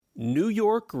New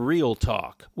York Real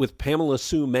Talk with Pamela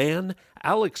Sue Mann,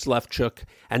 Alex Lefchuk,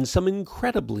 and some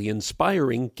incredibly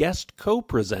inspiring guest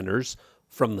co-presenters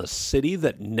from the city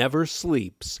that never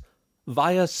sleeps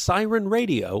via Siren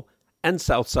Radio and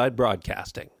Southside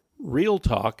Broadcasting. Real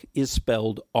Talk is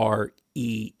spelled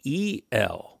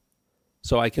R-E-E-L,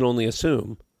 so I can only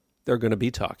assume they're going to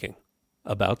be talking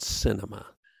about cinema.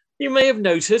 You may have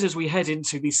noted as we head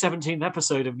into the 17th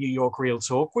episode of New York Real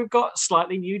Talk, we've got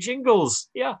slightly new jingles.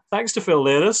 Yeah, thanks to Phil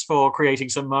Learnus for creating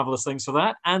some marvellous things for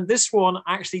that. And this one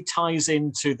actually ties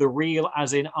into the real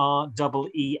as in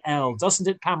R-E-E-L, doesn't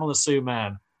it, Pamela Sue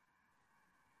Mann?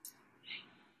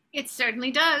 It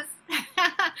certainly does.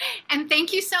 And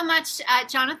thank you so much,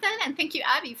 Jonathan, and thank you,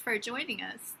 Abbie, for joining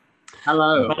us.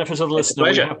 Hello. For the benefit of the listener,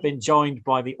 we have been joined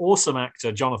by the awesome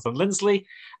actor Jonathan Linsley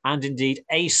and indeed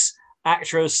ace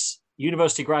actress,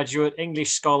 university graduate,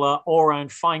 English scholar,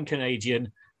 all-round fine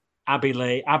Canadian, Abbie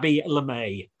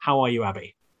LeMay. How are you,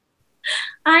 Abbie?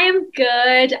 I am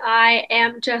good. I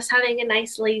am just having a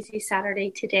nice lazy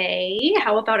Saturday today.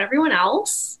 How about everyone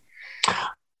else?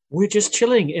 We're just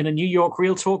chilling in a New York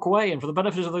Real Talk way. And for the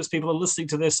benefit of those people who are listening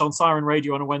to this on Siren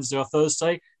Radio on a Wednesday or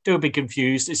Thursday, don't be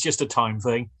confused. It's just a time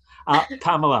thing.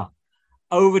 Pamela,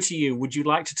 over to you. Would you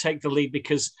like to take the lead?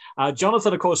 Because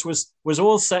Jonathan, of course, was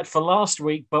all set for last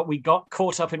week, but we got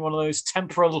caught up in one of those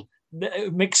temporal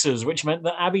mixers, which meant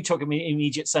that Abbie took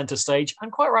immediate centre stage,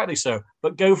 and quite rightly so.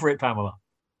 But go for it, Pamela.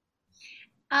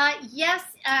 Yes,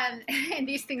 and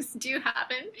these things do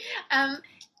happen.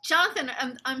 Jonathan,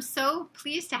 I'm so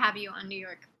pleased to have you on New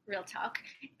York Real Talk.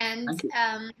 And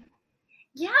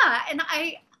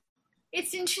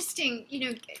it's interesting,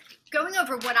 going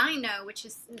over what I know, which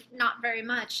is not very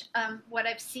much, what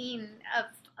I've seen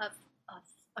of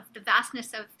the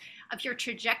vastness of your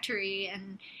trajectory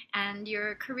and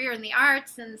your career in the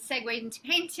arts and segued into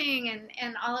painting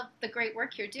and all of the great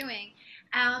work you're doing.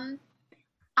 I'm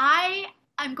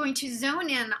going to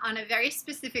zone in on a very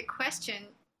specific question,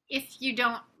 if you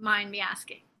don't mind me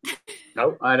asking.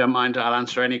 No, I don't mind. I'll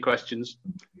answer any questions.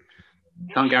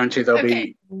 Can't guarantee they'll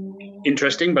be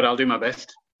interesting, but I'll do my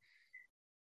best.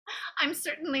 I'm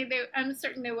certain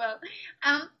they will.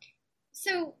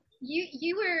 So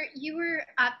you were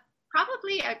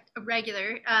probably a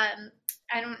regular.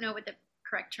 I don't know what the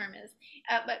correct term is,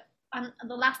 but on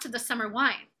the Last of the Summer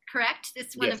Wine, correct?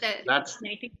 It's one of the.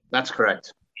 That's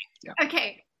correct. Yeah.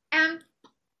 Okay.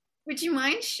 Would you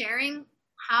mind sharing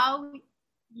how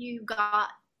you got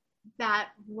that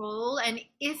role, and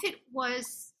if it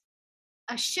was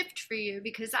a shift for you?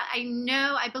 Because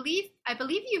I believe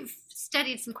you've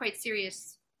studied some quite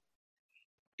serious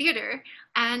theater,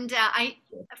 and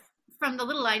from the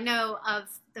little I know of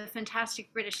the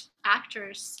fantastic British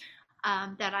actors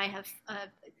that I have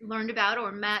learned about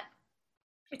or met,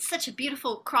 it's such a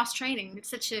beautiful cross training.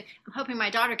 I'm hoping my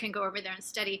daughter can go over there and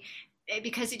study,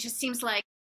 because it just seems like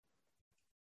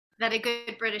that a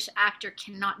good British actor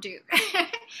cannot do.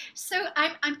 So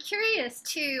I'm curious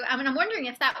too. I'm wondering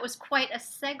if that was quite a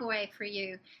segue for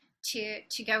you to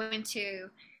go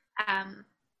into.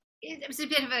 It was a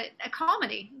bit of a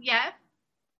comedy, yeah.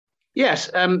 Yes,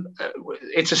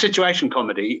 it's a situation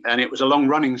comedy, and it was a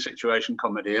long-running situation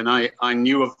comedy. And I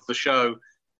knew of the show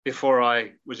before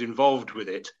I was involved with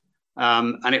it,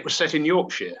 and it was set in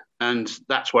Yorkshire, and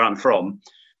that's where I'm from.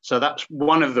 So that's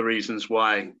one of the reasons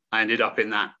why I ended up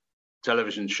in that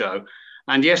television show.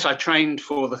 And yes, I trained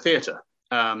for the theatre.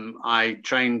 I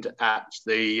trained at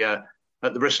the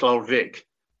Bristol Old Vic,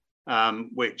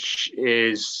 which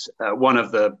is one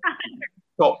of the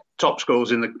top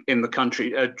schools in the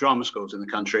country, drama schools in the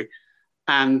country.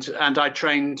 And I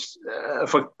trained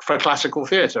for classical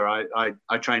theatre.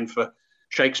 I trained for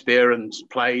Shakespeare and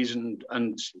plays and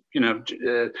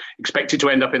expected to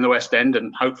end up in the West End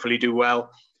and hopefully do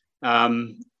well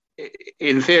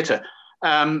in theatre.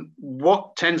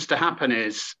 What tends to happen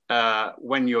is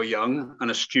when you're young and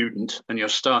a student and you're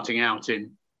starting out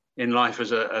in life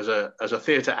as a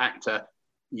theatre actor,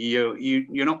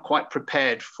 you're not quite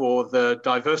prepared for the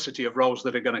diversity of roles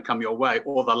that are going to come your way,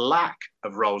 or the lack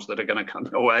of roles that are going to come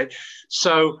your way.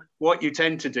 So what you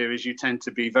tend to do is you tend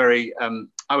to be very.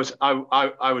 I was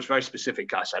very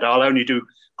specific. I said I'll only do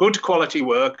good quality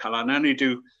work, and I'll only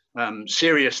do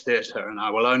serious theatre, and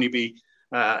I will only be.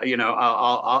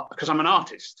 Because I'm an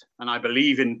artist and I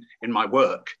believe in my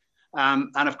work. And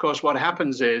of course, what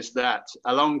happens is that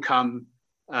along come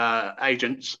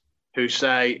agents who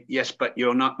say, yes, but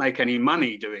you'll not make any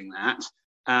money doing that.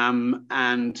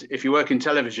 And if you work in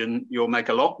television, you'll make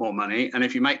a lot more money. And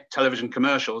if you make television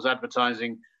commercials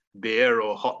advertising beer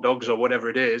or hot dogs or whatever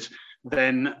it is,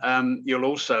 then you'll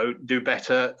also do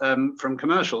better from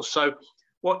commercials. So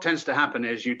what tends to happen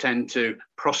is you tend to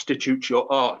prostitute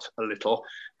your art a little,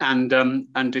 and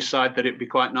decide that it'd be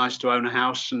quite nice to own a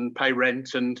house and pay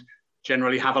rent and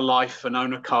generally have a life and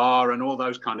own a car and all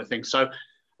those kind of things. So,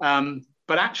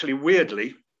 but actually,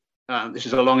 weirdly, this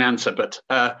is a long answer, but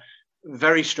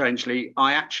very strangely,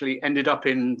 I actually ended up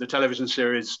in the television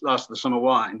series Last of the Summer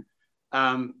Wine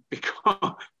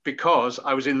because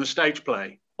I was in the stage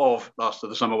play of Last of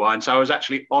the Summer Wine. So I was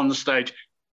actually on the stage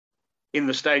in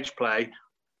the stage play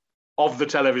of the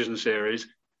television series.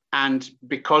 And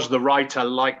because the writer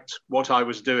liked what I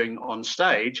was doing on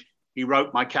stage, he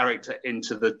wrote my character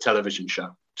into the television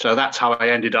show. So that's how I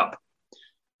ended up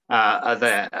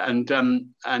there. And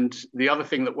the other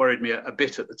thing that worried me a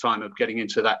bit at the time of getting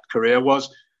into that career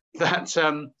was that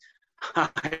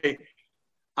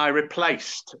I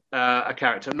replaced a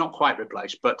character, not quite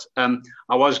replaced, but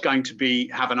I was going to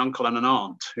have an uncle and an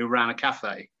aunt who ran a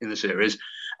cafe in the series.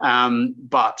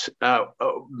 But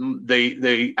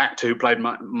the actor who played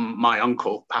my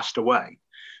uncle passed away.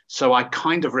 So I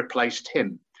kind of replaced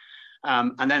him.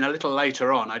 And then a little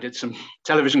later on, I did some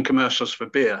television commercials for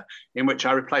beer in which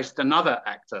I replaced another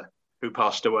actor who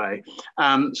passed away.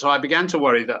 So I began to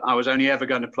worry that I was only ever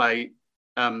going to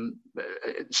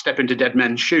step into dead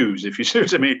men's shoes, if you see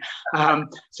what I mean.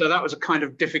 So that was a kind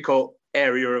of difficult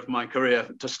area of my career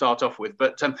to start off with.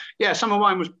 But yeah, Summer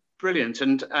Wine was brilliant.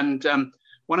 And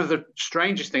one of the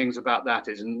strangest things about that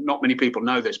is, and not many people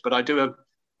know this, but I do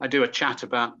a chat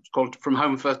called From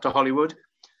Holmfirth to Hollywood.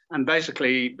 And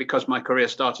basically, because my career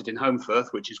started in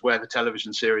Holmfirth, which is where the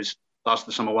television series Last of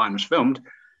the Summer Wine was filmed,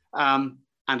 and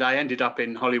I ended up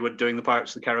in Hollywood doing the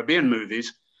Pirates of the Caribbean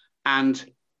movies. And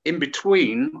in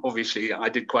between, obviously, I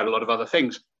did quite a lot of other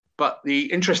things. But the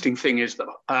interesting thing is that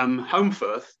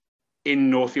Holmfirth in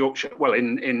North Yorkshire, well,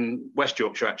 in West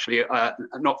Yorkshire, actually,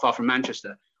 not far from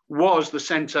Manchester, was the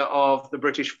centre of the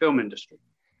British film industry.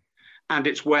 And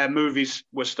it's where movies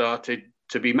were started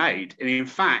to be made. And in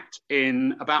fact,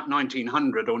 in about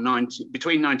 1900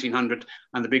 between 1900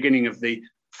 and the beginning of the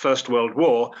First World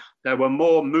War, there were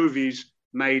more movies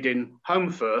made in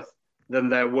Holmfirth than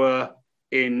there were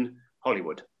in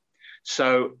Hollywood.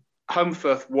 So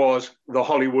Holmfirth was the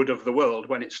Hollywood of the world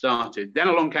when it started. Then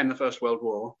along came the First World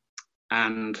War,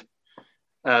 and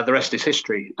the rest is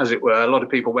history, as it were. A lot of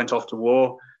people went off to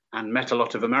war and met a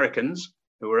lot of Americans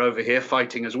who were over here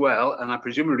fighting as well, and are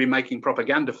presumably making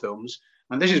propaganda films.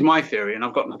 And this is my theory, and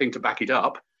I've got nothing to back it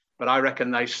up, but I reckon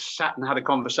they sat and had a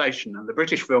conversation, and the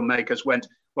British filmmakers went,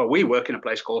 well, we work in a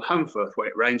place called Holmfirth where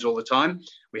it rains all the time.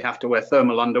 We have to wear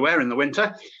thermal underwear in the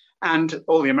winter. And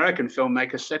all the American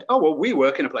filmmakers said, oh, well, we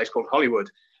work in a place called Hollywood.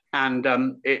 And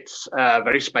it's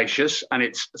very spacious, and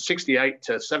it's 68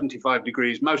 to 75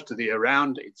 degrees most of the year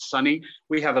round. It's sunny.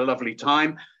 We have a lovely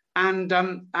time. And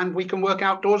we can work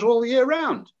outdoors all the year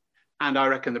round. And I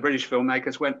reckon the British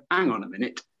filmmakers went, hang on a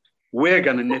minute, we're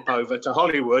going to nip over to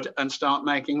Hollywood and start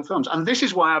making films. And this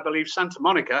is why I believe Santa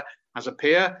Monica has a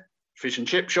pier, fish and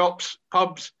chip shops,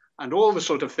 pubs, and all the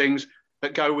sort of things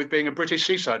that go with being a British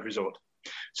seaside resort.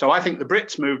 So I think the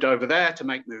Brits moved over there to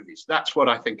make movies. That's what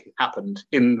I think happened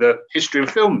in the history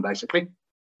of film, basically.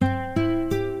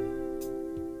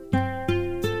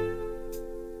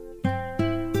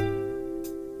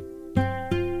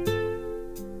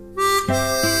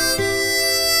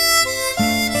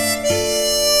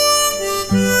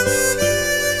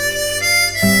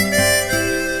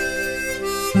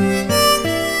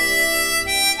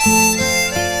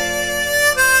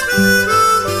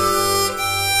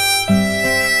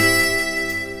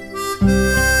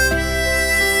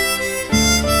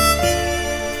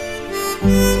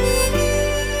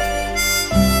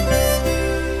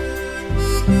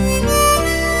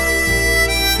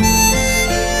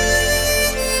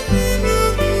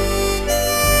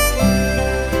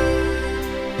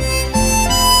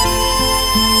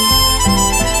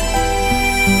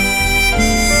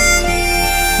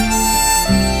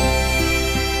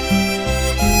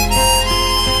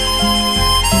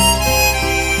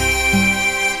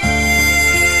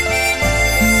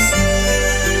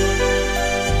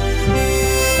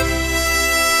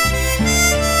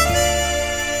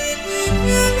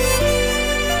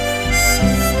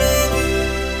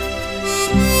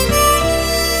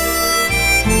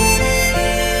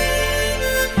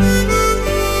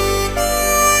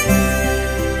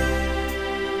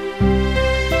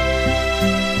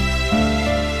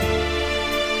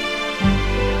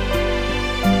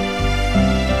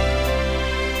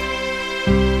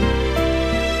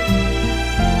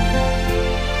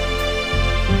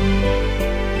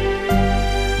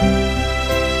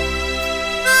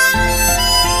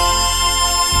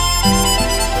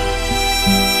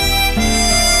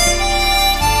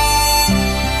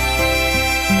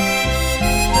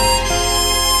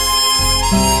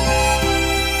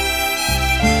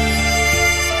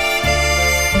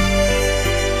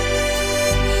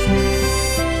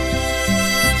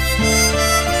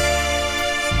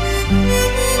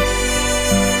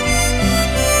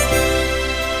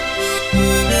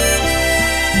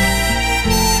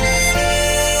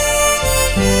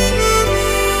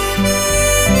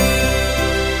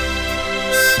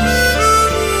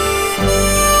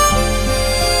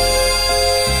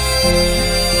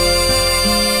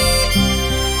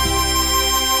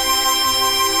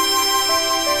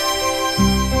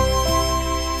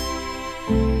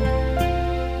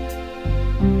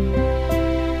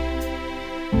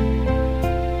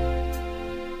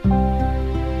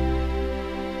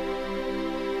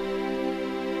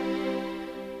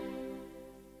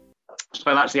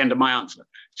 that's the end of my answer.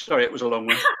 Sorry, it was a long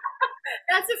one.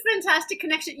 That's a fantastic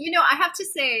connection. You know, I have to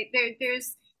say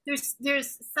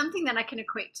there's something that I can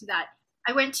equate to that.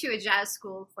 I went to a jazz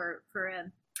school for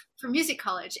music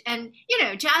college, and you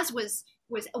know, jazz was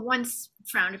once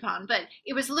frowned upon, but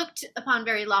it was looked upon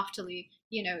very loftily,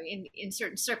 you know, in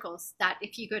certain circles, that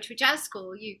if you go to a jazz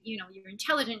school, you know, you're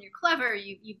intelligent, you're clever,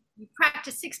 you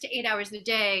practice 6 to 8 hours a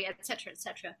day, etc.,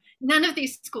 etc. None of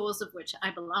these schools of which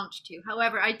I belonged to.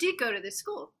 However, I did go to this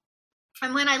school.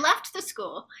 And when I left the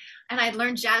school and I'd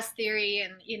learned jazz theory,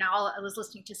 and, you know, I was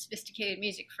listening to sophisticated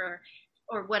music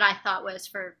or what I thought was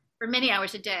for many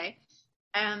hours a day,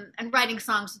 and writing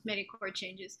songs with many chord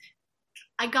changes,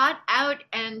 I got out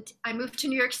and I moved to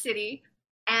New York City.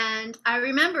 And I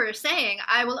remember saying,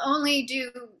 I will only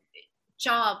do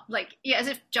as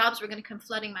if jobs were going to come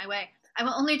flooding my way. I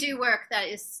will only do work that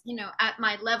is, you know, at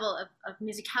my level of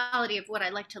musicality of what I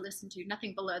like to listen to,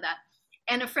 nothing below that.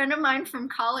 And a friend of mine from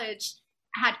college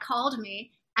had called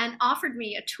me and offered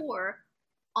me a tour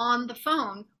on the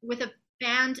phone with a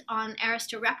band on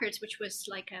Arista Records, which was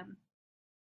like,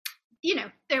 you know,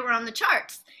 they were on the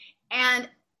charts. And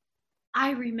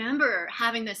I remember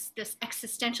having this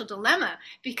existential dilemma,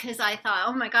 because I thought,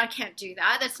 oh my God, I can't do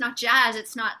that. That's not jazz.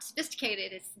 It's not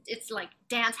sophisticated. It's like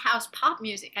dance house pop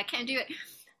music. I can't do it.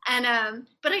 And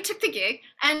but I took the gig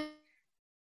and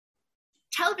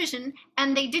television,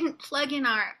 and they didn't plug in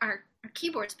our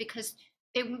keyboards because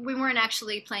we weren't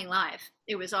actually playing live.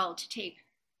 It was all to tape.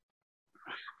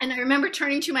 And I remember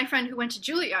turning to my friend who went to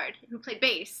Juilliard, who played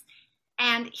bass,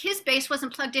 and his bass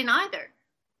wasn't plugged in either.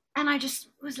 And I just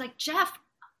was like, Jeff,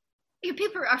 you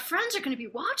people, our friends are going to be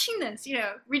watching this, you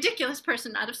know, ridiculous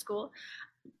person out of school.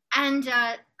 And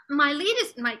my lead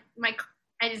is my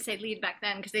I didn't say lead back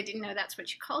then because they didn't know that's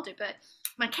what you called it, but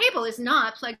my cable is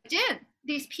not plugged in.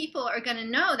 These people are going to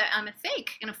know that I'm a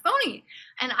fake and a phony.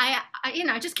 And I you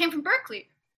know, I just came from Berkeley.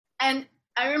 And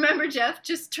I remember Jeff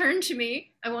just turned to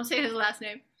me. I won't say his last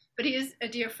name, but he is a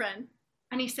dear friend.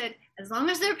 And he said, as long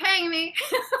as they're paying me,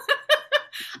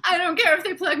 I don't care if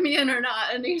they plug me in or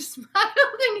not. And he smiled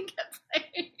and he kept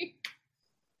playing.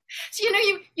 So, you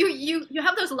know, you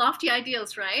have those lofty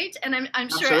ideals, right? And I'm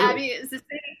sure Abbie is the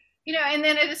same. You know, and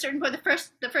then at a certain point,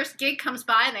 the first gig comes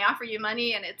by and they offer you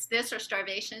money, and it's this or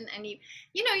starvation, and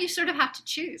you know, you sort of have to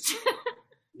choose.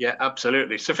 Yeah,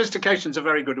 absolutely. Sophistication's a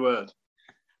very good word.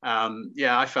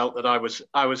 Yeah, I felt that I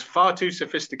was far too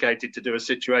sophisticated to do a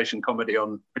situation comedy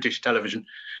on British television,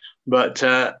 but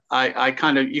I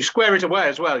kind of, you square it away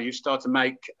as well. You start to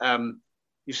make,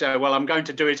 you say, well, I'm going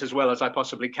to do it as well as I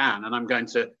possibly can, and I'm going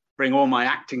to bring all my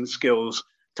acting skills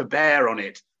to bear on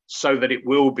it, so that it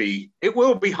will be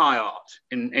high art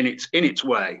in its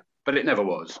way, but it never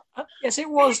was. Yes, it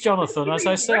was, Jonathan. As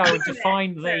I say, I would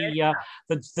define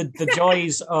the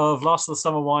joys of Last of the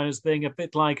Summer Wine as being a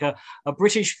bit like a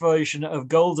British version of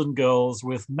Golden Girls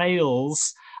with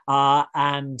males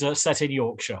and set in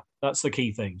Yorkshire. That's the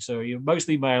key thing. So you're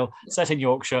mostly male, set in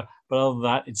Yorkshire, but other than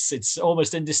that, it's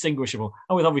almost indistinguishable,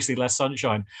 and with obviously less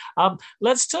sunshine.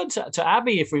 Let's turn to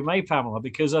Abbie, if we may, Pamela,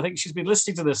 because I think she's been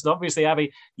listening to this. And obviously,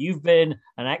 Abbie, you've been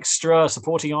an extra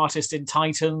supporting artist in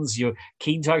Titans. You're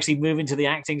keen to actually move into the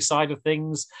acting side of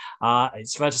things.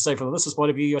 It's fair to say, from the listener's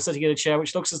point of view, you're sitting in a chair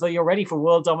which looks as though you're ready for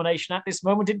world domination at this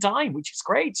moment in time, which is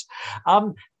great.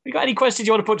 You got any questions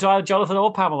you want to put to either Jonathan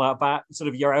or Pamela about sort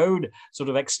of your own sort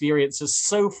of experiences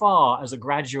so far as a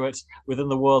graduate within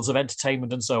the worlds of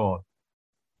entertainment and so on?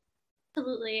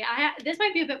 Absolutely. This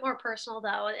might be a bit more personal,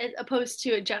 though, as opposed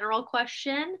to a general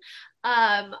question.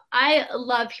 I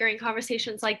love hearing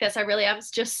conversations like this. I really am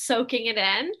just soaking it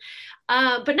in.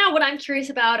 But now what I'm curious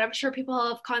about, I'm sure people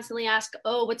have constantly asked,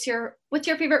 oh, what's your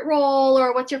favorite role,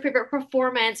 or what's your favorite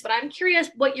performance? But I'm curious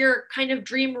what your kind of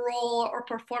dream role or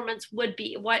performance would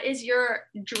be. What is your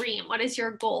dream? What is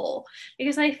your goal?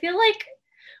 Because I feel like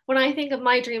when I think of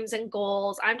my dreams and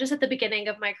goals, I'm just at the beginning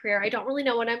of my career. I don't really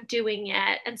know what I'm doing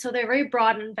yet. And so they're very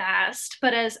broad and vast.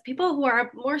 But as people who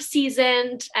are more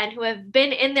seasoned and who have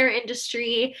been in their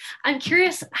industry, I'm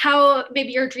curious how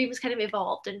maybe your dreams kind of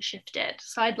evolved and shifted.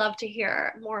 So I'd love to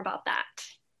hear more about that.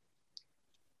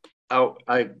 Oh,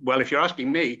 well, if you're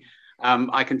asking me,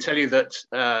 I can tell you that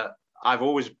I've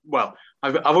always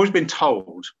been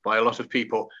told by a lot of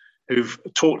people who've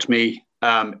taught me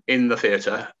in the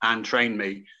theatre and trained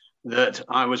me that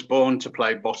I was born to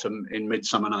play Bottom in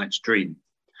Midsummer Night's Dream.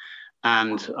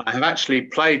 And I have actually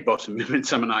played Bottom in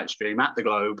Midsummer Night's Dream at the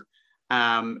Globe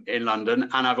in London.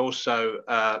 And I've also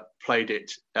played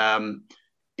it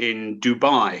in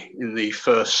Dubai in the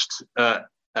first,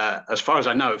 as far as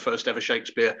I know, first ever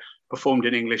Shakespeare performed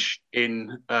in English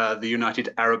in the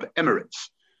United Arab Emirates.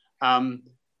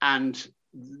 And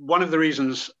one of the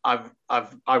reasons I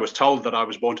was told that I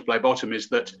was born to play bottom is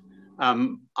that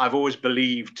I've always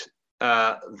believed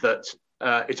that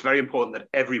it's very important that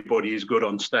everybody is good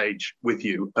on stage with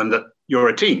you and that you're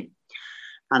a team.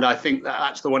 And I think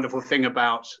that's the wonderful thing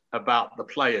about the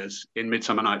players in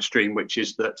Midsummer Night's Dream, which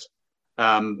is that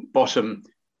Bottom,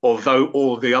 although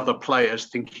all the other players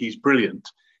think he's brilliant,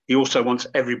 he also wants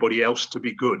everybody else to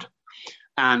be good.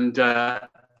 And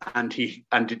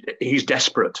he's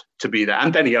desperate to be there.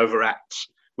 And then he overacts,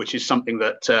 which is something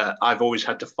that I've always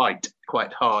had to fight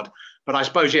quite hard. But I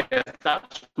suppose, yeah,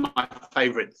 that's my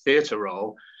favourite theatre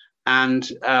role. And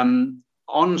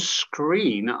on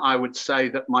screen, I would say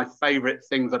that my favourite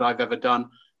thing that I've ever done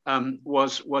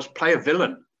was play a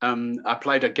villain. I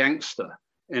played a gangster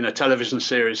in a television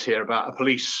series here about a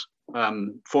police,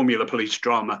 Formula Police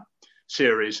drama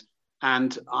series.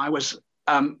 And I was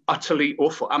utterly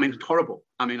awful. I mean, horrible.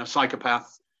 I mean, a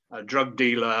psychopath, a drug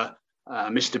dealer,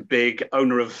 Mr. Big,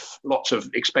 owner of lots of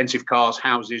expensive cars,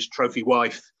 houses, trophy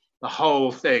wife, the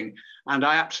whole thing. And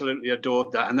I absolutely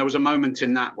adored that. And there was a moment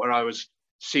in that where I was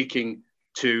seeking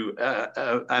to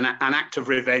an act of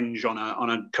revenge on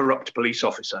a corrupt police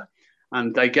officer.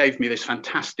 And they gave me this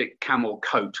fantastic camel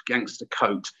coat, gangster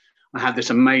coat. I had this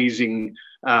amazing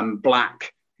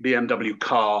black BMW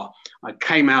car. I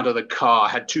came out of the car,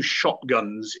 had 2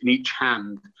 shotguns in each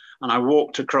hand, and I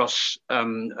walked across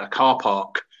a car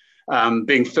park,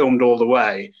 being filmed all the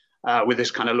way, with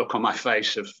this kind of look on my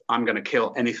face of, I'm going to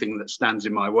kill anything that stands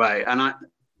in my way. And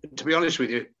to be honest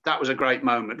with you, that was a great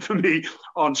moment for me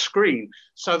on screen.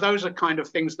 So those are kind of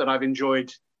things that I've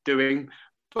enjoyed doing.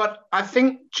 But I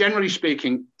think, generally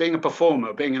speaking, being a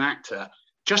performer, being an actor,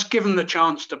 just given the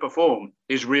chance to perform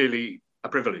is really a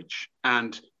privilege.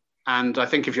 And I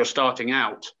think if you're starting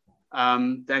out,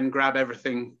 then grab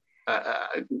everything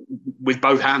with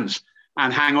both hands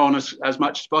and hang on as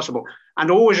much as possible. And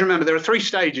always remember, there are 3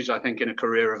 stages, I think, in a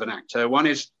career of an actor. One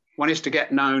is to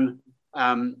get known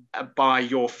by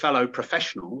your fellow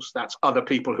professionals. That's other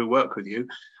people who work with you.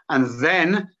 And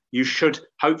then you should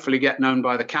hopefully get known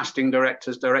by the casting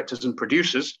directors and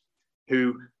producers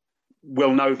who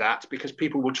will know that, because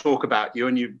people will talk about you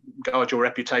and you guard your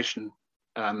reputation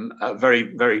very,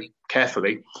 very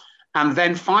carefully. And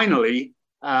then finally,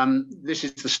 this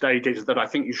is the stages that I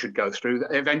think you should go through.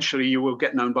 That eventually you will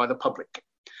get known by the public.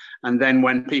 And then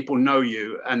when people know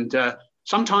you, and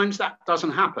sometimes that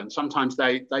doesn't happen. Sometimes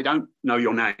they don't know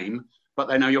your name, but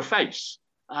they know your face.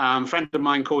 A friend of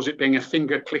mine calls it being a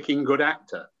finger-clicking good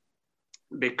actor,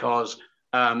 because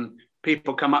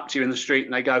people come up to you in the street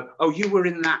and they go, oh, you were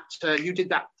in that, you did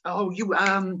that, oh, you,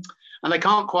 and they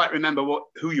can't quite remember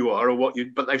who you are or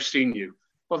but they've seen you,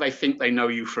 or they think they know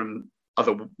you from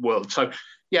other worlds. So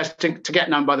yes, to get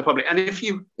known by the public. And if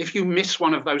you miss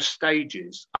one of those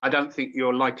stages, I don't think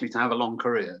you're likely to have a long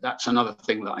career. That's another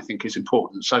thing that I think is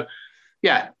important. So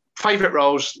yeah, favourite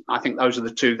roles, I think those are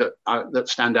the 2 that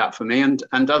stand out for me. And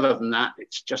other than that,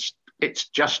 it's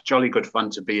just jolly good fun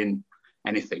to be in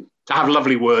anything, to have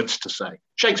lovely words to say.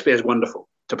 Shakespeare's wonderful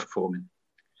to perform in.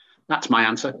 That's my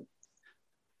answer.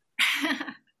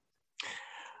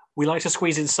 We like to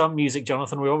squeeze in some music,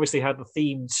 Jonathan. We obviously had the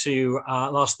theme to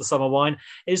Last of the Summer Wine.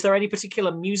 Is there any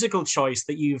particular musical choice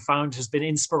that you found has been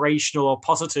inspirational or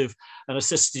positive and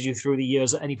assisted you through the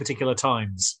years at any particular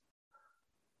times?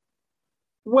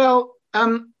 Well,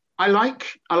 I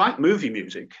like movie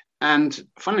music, and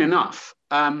funnily enough,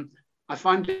 I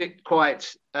find it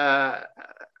quite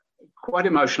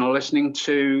emotional listening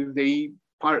to the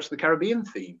Pirates of the Caribbean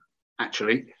theme,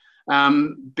 actually.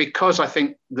 Because I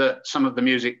think that some of the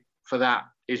music for that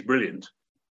is brilliant.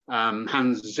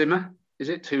 Hans Zimmer, is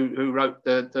it, who wrote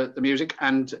the music,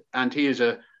 and he is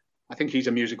I think he's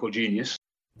a musical genius.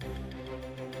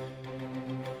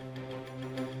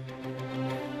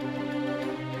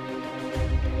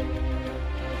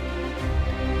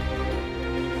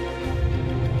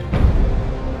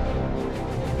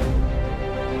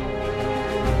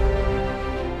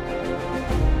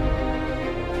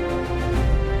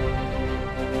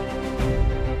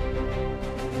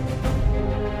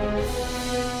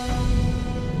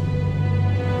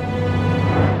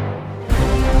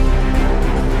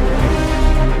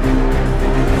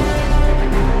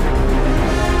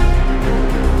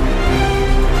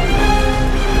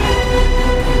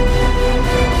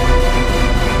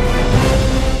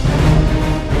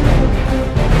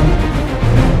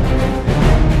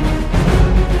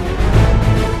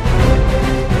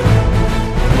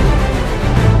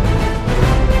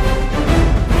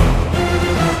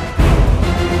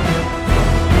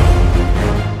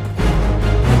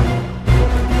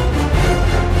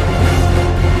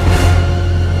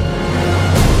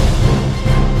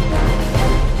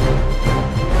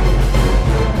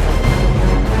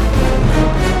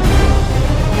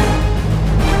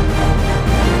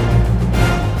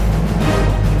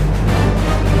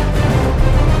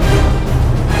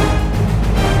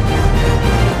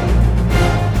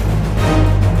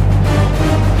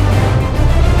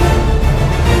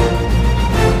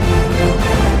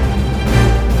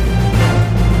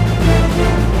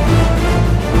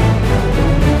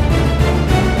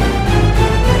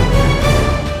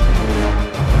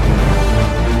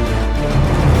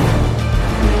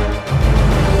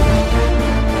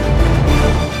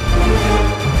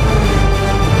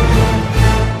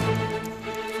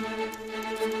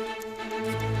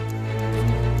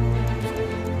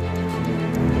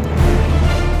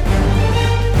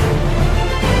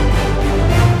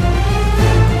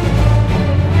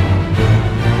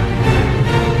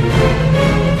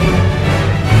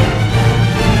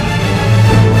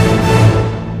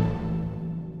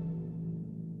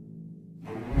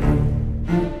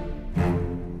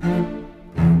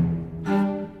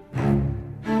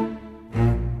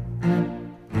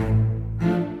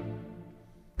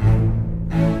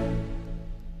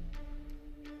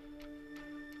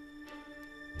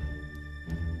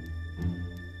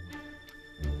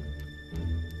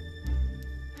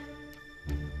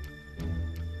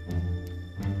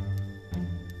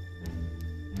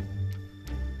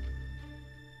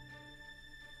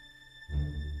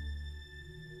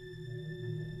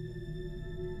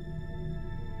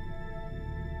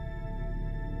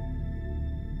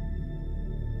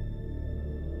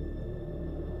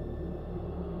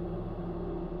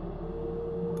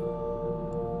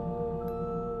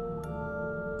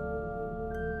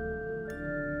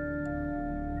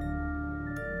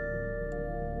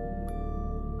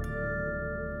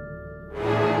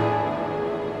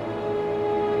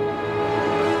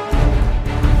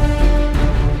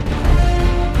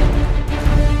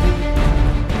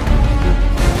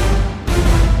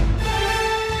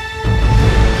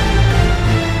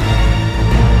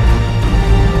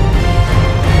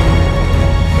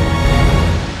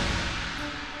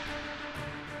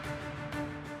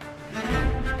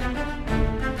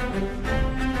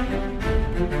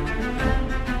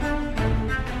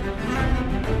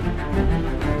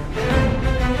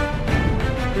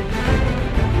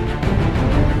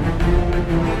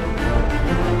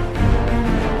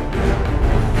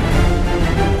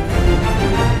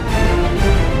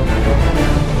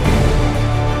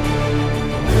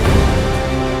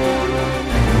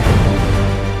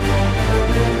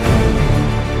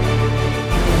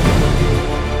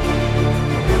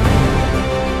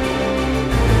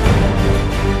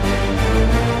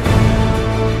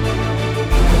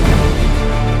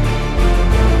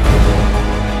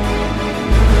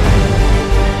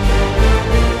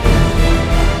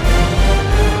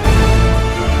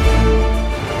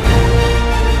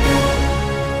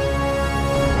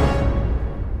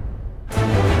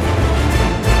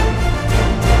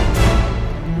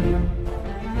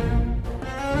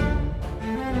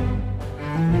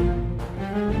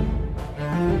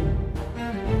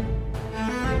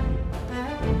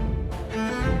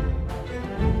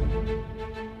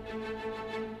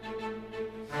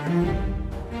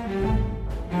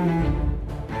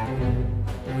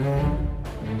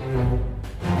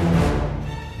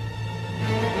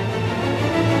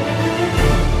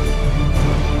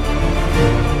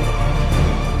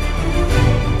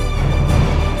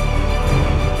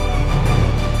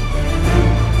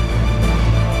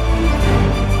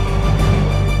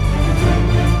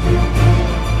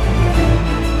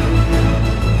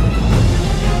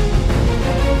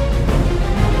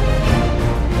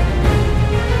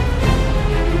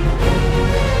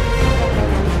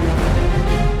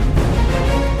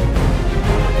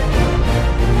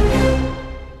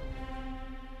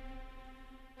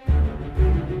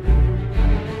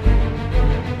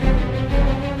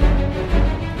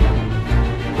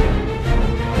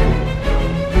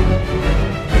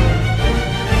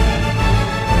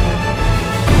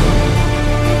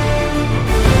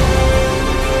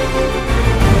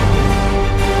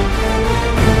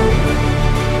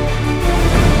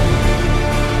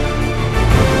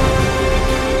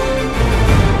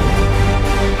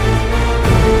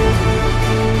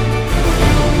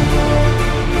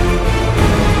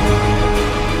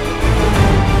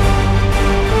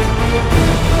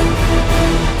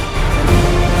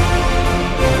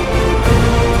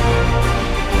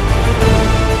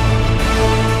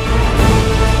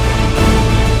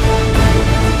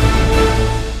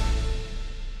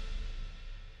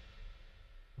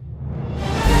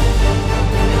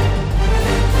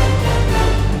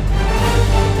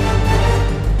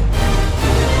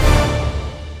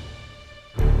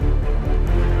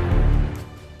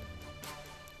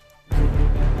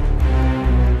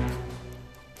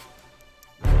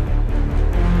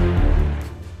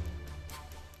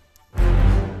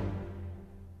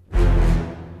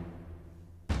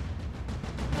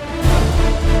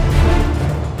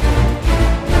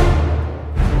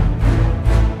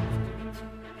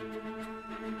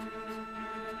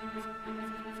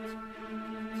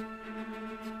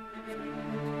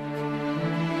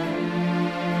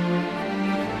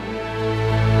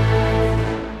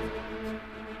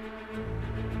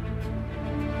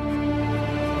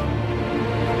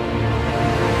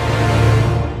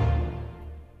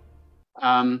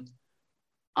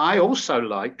 I also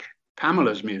like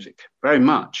Pamela's music very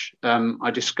much.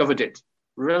 I discovered it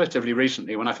relatively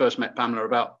recently when I first met Pamela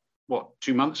about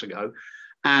 2 months ago,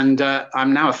 and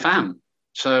I'm now a fan.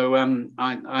 So and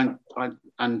I'm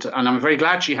very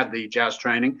glad she had the jazz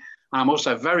training. I'm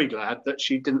also very glad that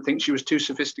she didn't think she was too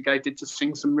sophisticated to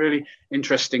sing some really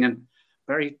interesting and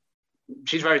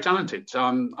she's very talented. So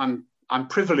I'm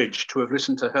privileged to have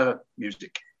listened to her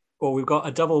music. Well, we've got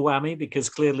a double whammy because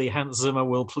clearly Hans Zimmer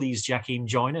will please Jacqueline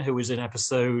Joyner, who was in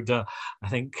episode,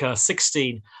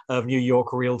 16 of New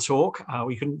York Real Talk.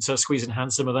 We couldn't squeeze in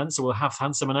Hans Zimmer then, so we'll have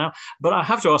Hans Zimmer now. But I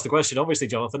have to ask the question, obviously,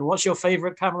 Jonathan, what's your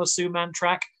favourite Pamela Sue Mann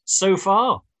track so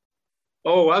far?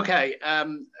 Oh, okay. I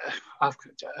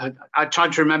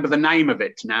tried to remember the name of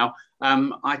it now.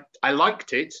 I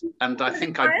liked it, and I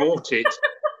think I bought it,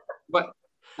 but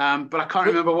I can't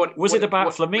remember what. Was it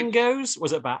about flamingos?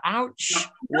 Was it about Ouch?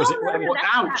 No,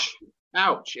 Ouch?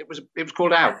 Ouch! It was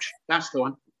called Ouch. That's the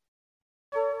one.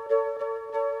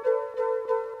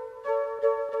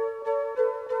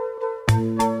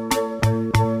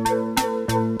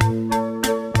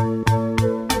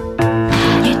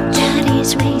 Your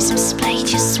daddy's razor blade,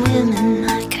 you're swimming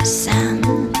like a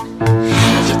salmon.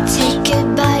 You take a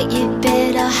bite, you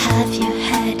better have your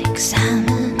head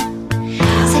examined.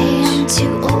 Say I'm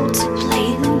too old to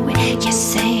play the way you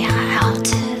say I ought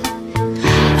to.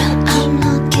 Well, I'm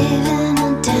not giving a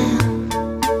damn.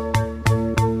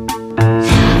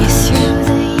 You threw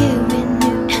the you in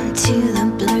you into the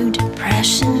blue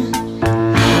depression.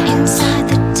 Inside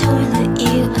the toilet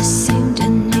you assumed a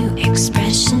new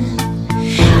expression.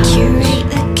 Curate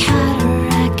the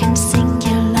cataract and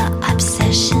singular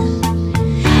obsession.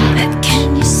 But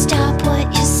can you stop what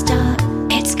you start?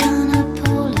 It's gonna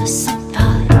pull us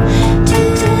apart.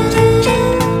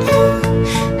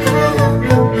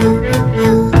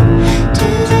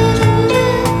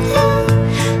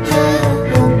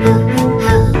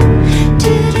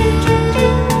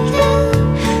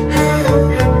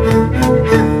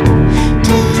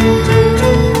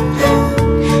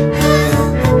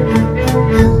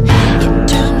 You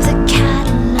drove the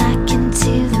Cadillac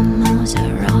into the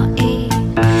Maserati.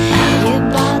 You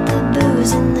bought the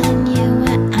booze and then you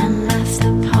went and left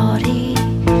the party.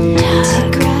 To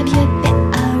grab your bit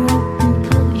of rope and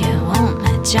pull you on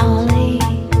my jolly.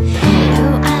 No,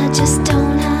 I just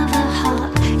don't have a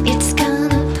heart. It's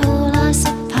gonna pull us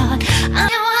apart.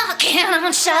 I'm walking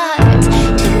on shards.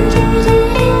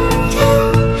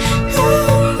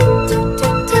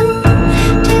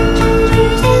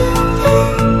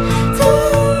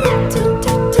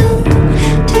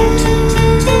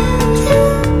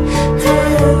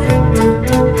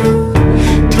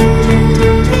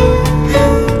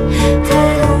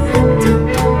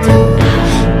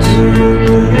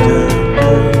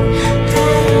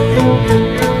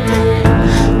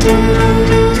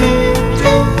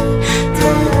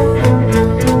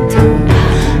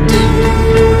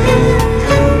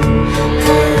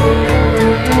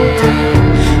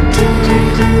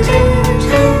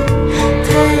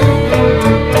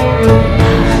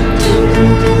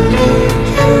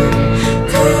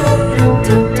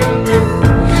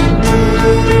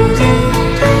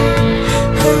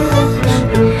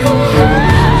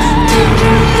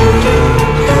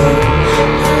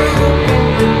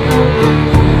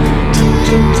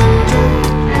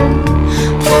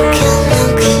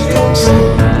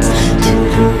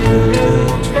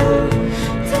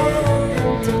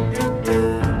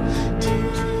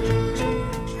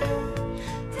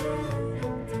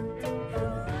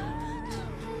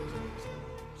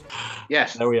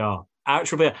 Yes. There we are.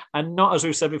 Ouch will be, and not, as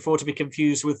we've said before, to be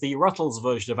confused with the Ruttles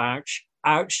version of Ouch.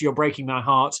 Ouch, you're breaking my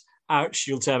heart. Ouch,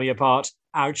 you'll tear me apart.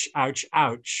 Ouch, ouch,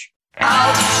 ouch.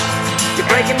 Ouch, you're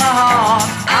breaking my heart.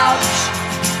 Ouch,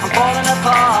 I'm falling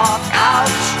apart.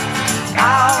 Ouch,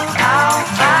 ouch,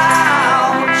 ouch,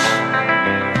 ouch.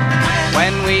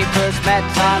 When we first met,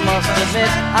 I must admit,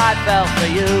 I fell for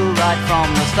you right from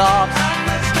the start.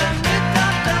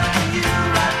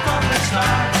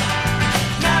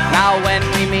 Now when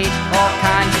we meet, all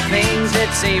kinds of things, it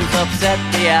seems upset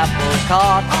the apple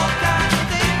cart.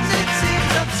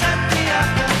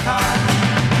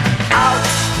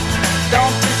 Ouch,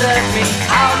 don't desert me.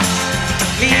 Ouch,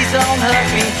 please don't hurt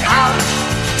me. Ouch,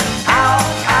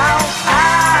 ouch, ouch,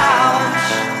 ouch.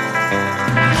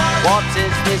 What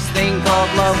is this thing called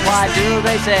love? Why do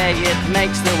they say it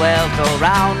makes the world go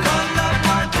round?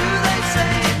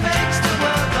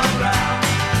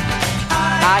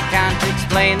 I can't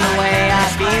explain the way I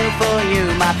feel for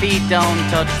you. My feet don't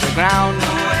touch the ground.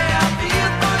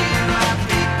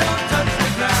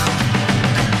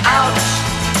 Ouch,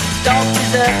 don't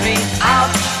desert me.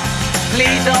 Ouch,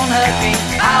 please don't hurt me.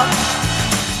 Ouch,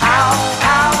 ow,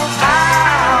 ow,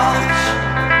 ouch.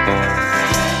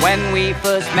 When we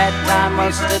first met, I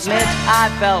must admit, I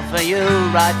fell for you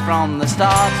right from the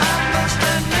start.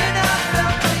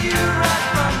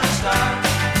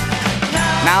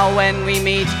 Now when we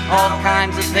meet, all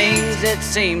kinds of things it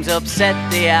seems upset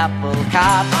the apple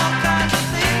cart.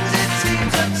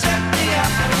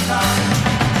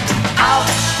 Ouch,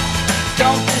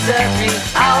 don't desert me.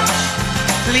 Ouch,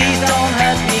 please don't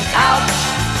hurt me. Ouch,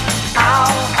 ow,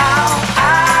 ow,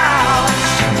 ouch.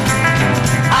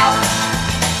 Ouch,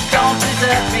 don't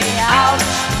desert me. Ouch,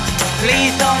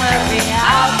 please don't hurt me.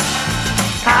 Ouch,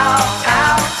 ow,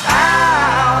 ow, ouch.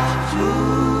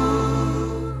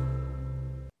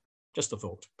 Just a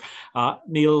thought.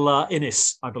 Neil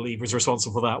Innes, I believe, was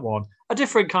responsible for that one. A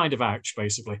different kind of ouch,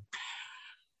 basically.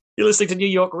 You're listening to New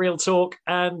York Real Talk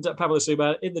and Pamela Sue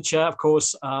Mann in the chair, of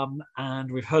course. And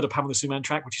we've heard a Pamela Sue Mann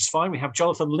track, which is fine. We have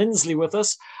Jonathan Linsley with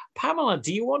us. Pamela,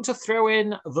 do you want to throw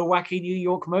in the wacky New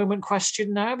York moment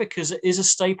question now? Because it is a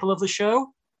staple of the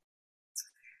show.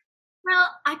 Well,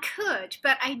 I could,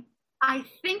 but I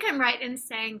think I'm right in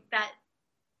saying that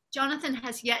Jonathan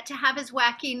has yet to have his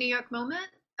wacky New York moment.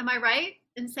 Am I right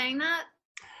in saying that?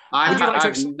 I've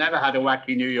never had a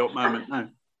wacky New York moment, no.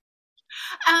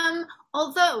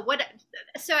 Although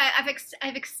I've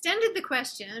extended the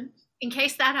question in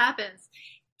case that happens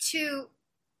to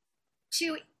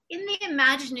in the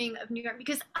imagining of New York,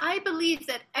 because I believe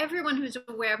that everyone who's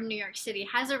aware of New York City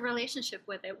has a relationship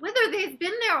with it, whether they've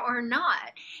been there or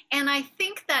not. And I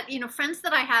think that, friends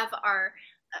that I have are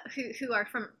who are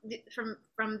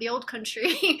from the old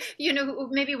country, who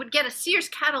maybe would get a Sears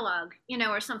catalog,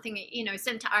 or something,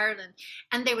 sent to Ireland,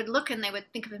 and they would look and they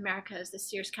would think of America as the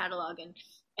Sears catalog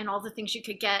and all the things you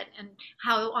could get, and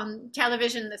how on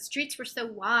television the streets were so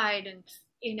wide, and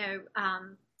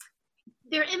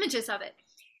there are images of it.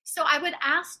 So I would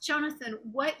ask Jonathan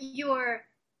what your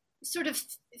sort of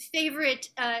favorite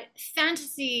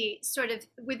fantasy sort of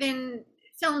within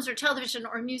films or television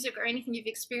or music or anything you've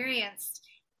experienced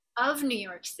of New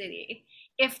York City,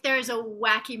 if there's a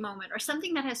wacky moment or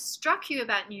something that has struck you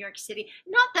about New York City,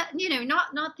 not that,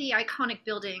 not the iconic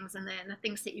buildings and the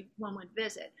things that one would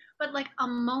visit, but like a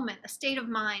moment, a state of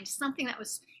mind, something that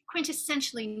was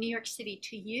quintessentially New York City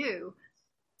to you,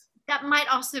 that might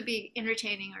also be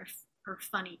entertaining or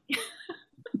funny.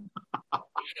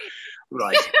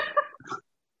 Right.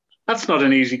 That's not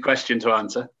an easy question to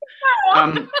answer.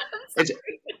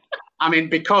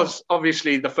 Because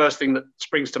obviously the first thing that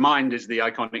springs to mind is the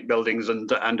iconic buildings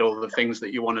and all the things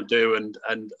that you want to do and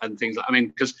things.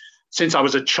 Because since I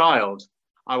was a child,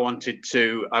 I wanted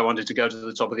to go to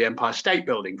the top of the Empire State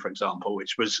Building, for example,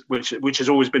 which has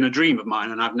always been a dream of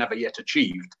mine and I've never yet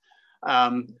achieved.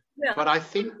 But I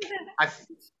think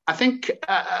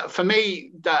for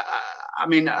me,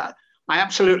 I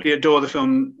absolutely adore the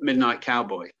film Midnight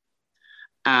Cowboy.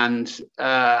 And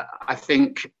I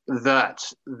think that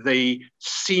the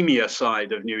seamier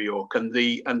side of New York and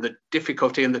the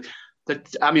difficulty and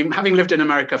having lived in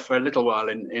America for a little while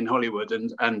in Hollywood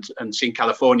and seen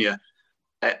California,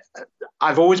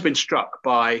 I've always been struck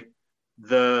by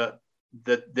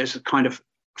this kind of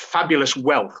fabulous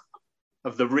wealth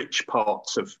of the rich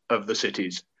parts of the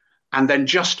cities, and then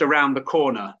just around the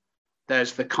corner,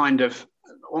 there's the kind of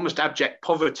almost abject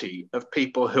poverty of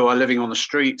people who are living on the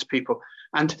streets,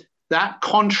 and that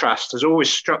contrast has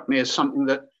always struck me as something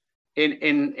that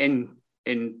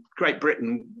in Great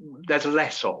Britain there's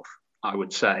less of, I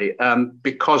would say,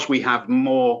 because we have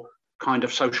more kind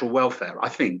of social welfare, I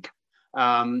think,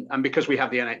 and because we have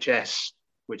the NHS,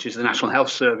 which is the National Health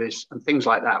Service, and things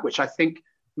like that, which I think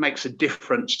makes a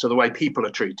difference to the way people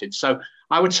are treated. So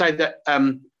I would say that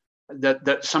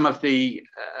that some of the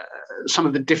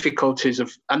difficulties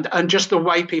of and just the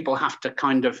way people have to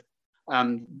kind of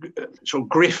sort of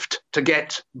grift to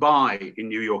get by in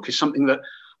New York is something that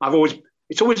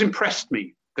it's always impressed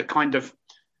me. The kind of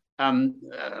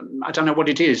I don't know what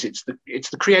it is. It's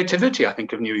the creativity, I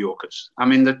think, of New Yorkers. I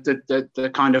mean,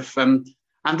 the kind of and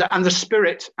the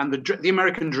spirit and the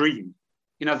American dream.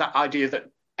 That idea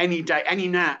that any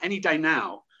day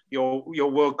now,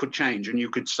 your world could change and you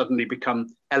could suddenly become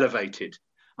elevated.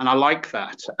 And I like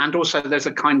that. And also, there's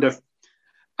a kind of,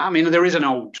 there is an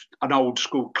old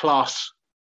school class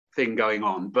thing going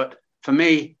on. But for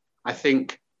me, I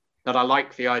think that I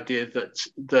like the idea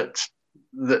that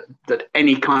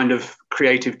any kind of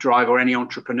creative drive or any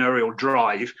entrepreneurial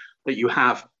drive that you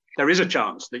have, there is a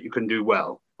chance that you can do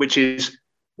well, which is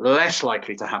less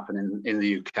likely to happen in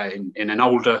the UK, in an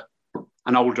older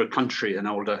country, an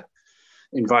older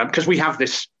environment, because we have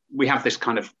this we have this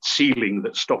kind of ceiling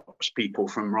that stops people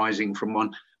from rising from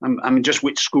one. I mean, just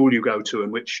which school you go to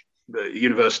and which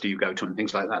university you go to and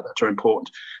things like that are important.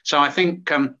 So I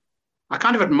think I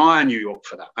kind of admire New York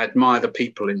for that. I admire the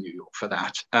people in New York for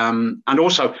that. And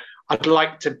also, I'd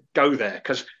like to go there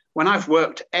because when I've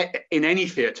worked in any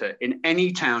theatre, in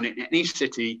any town, in any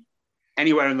city,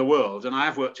 anywhere in the world, and I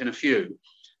have worked in a few,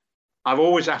 I've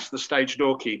always asked the stage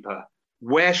doorkeeper,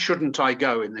 where shouldn't I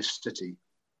go in this city?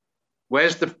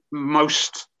 Where's the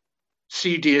most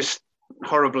seediest,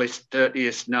 horriblest,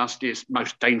 dirtiest, nastiest,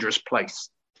 most dangerous place?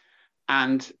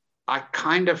 And I'm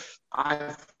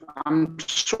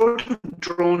sort of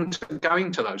drawn to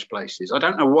going to those places. I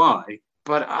don't know why,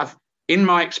 but in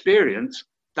my experience,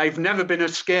 they've never been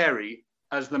as scary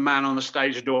as the man on the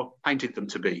stage door painted them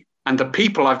to be. And the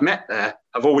people I've met there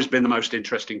have always been the most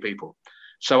interesting people.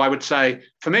 So I would say,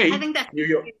 for me,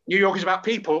 New York is about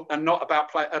people and not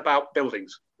about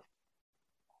buildings.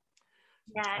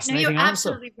 Yeah, no, you're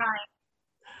absolutely right.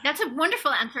 That's a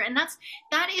wonderful answer, and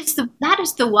that is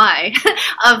the why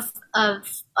of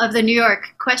the New York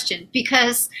question,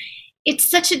 because it's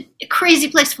such a crazy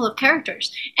place full of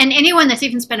characters, and anyone that's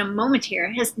even spent a moment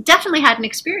here has definitely had an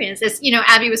experience. As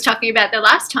Abbie was talking about the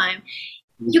last time,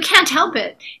 you can't help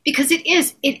it because it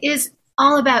is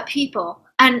all about people,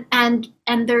 and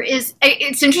there is.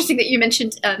 It's interesting that you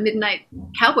mentioned Midnight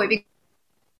Cowboy. Because,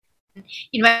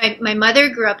 my mother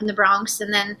grew up in the Bronx,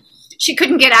 and then she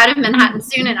couldn't get out of Manhattan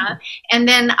soon enough, and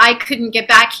then I couldn't get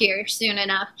back here soon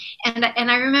enough. And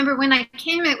I remember when I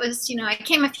came, it was I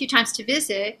came a few times to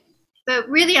visit, but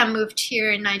really I moved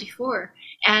here in '94,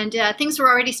 and things were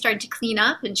already starting to clean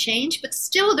up and change, but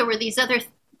still there were these other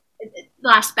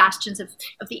last bastions of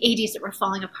the '80s that were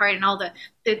falling apart, and all the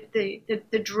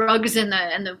drugs and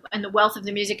the wealth of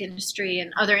the music industry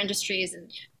and other industries,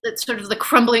 and the sort of the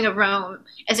crumbling of Rome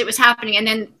as it was happening, and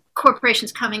then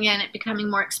corporations coming in, it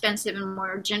becoming more expensive and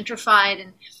more gentrified,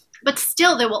 but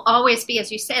still there will always be,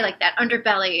 as you say, like that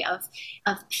underbelly of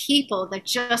people that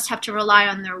just have to rely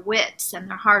on their wits and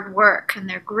their hard work and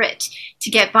their grit to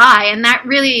get by, and that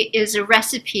really is a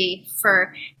recipe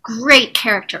for great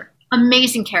character.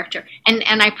 Amazing character,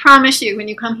 and I promise you, when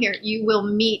you come here, you will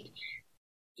meet.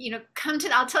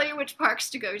 I'll tell you which parks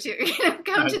to go to.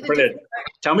 Come to the brilliant.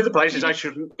 Tell me the places I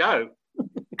shouldn't go,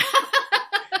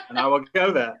 and I will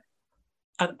go there.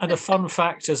 And a fun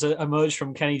fact has emerged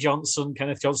from Kenneth Johnson,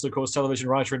 of course, television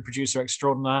writer and producer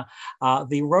extraordinaire.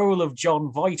 The role of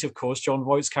John Voight, of course, John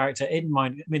Voight's character in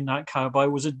Midnight Cowboy,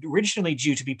 was originally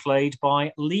due to be played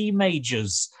by Lee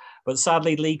Majors. But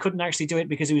sadly, Lee couldn't actually do it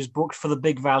because he was booked for the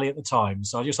Big Valley at the time.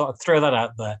 So I just thought I'd throw that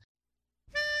out there.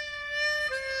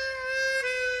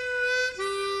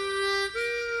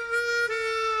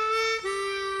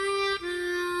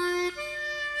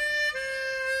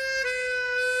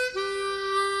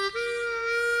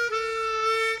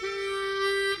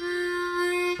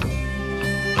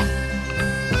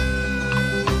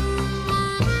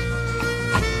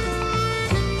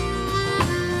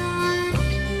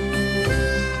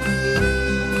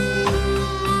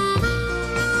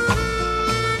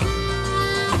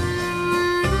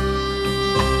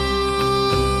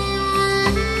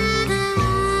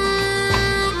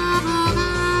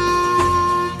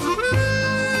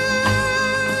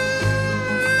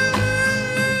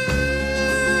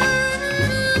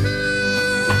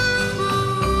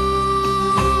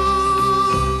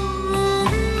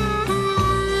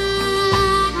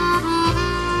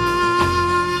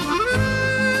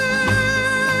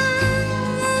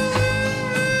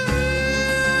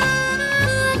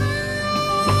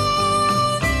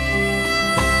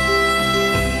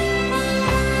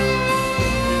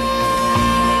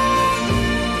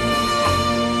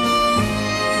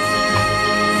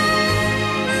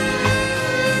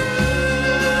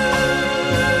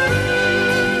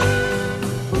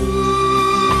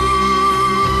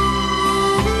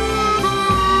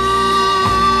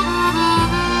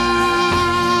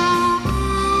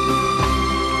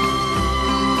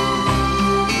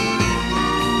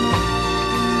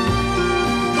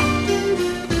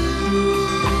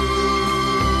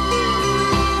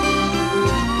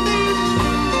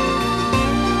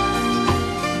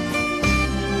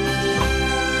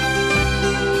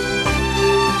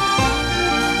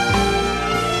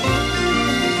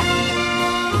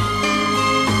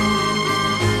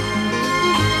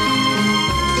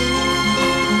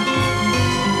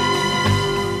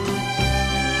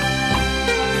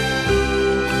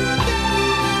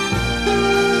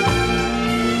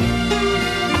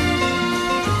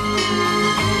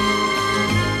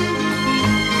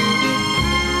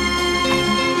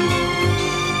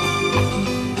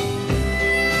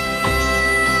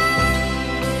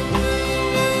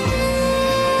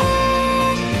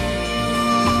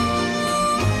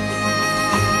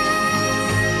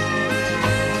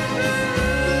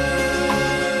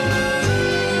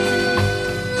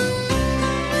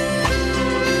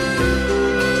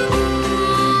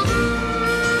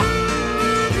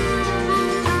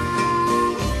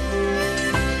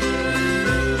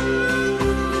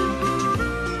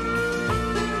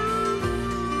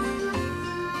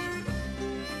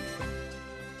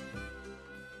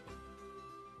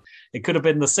 It could have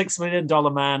been the $6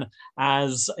 million man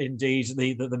as indeed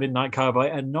the Midnight Cowboy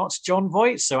and not John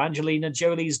Voight. So Angelina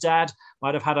Jolie's dad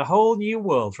might have had a whole new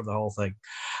world from the whole thing.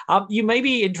 You may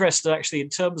be interested actually in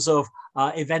terms of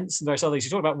events and various other things.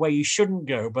 You talk about where you shouldn't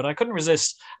go, but I couldn't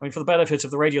resist. I mean, for the benefit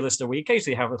of the radio listener, we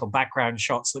occasionally have little background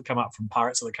shots that come up from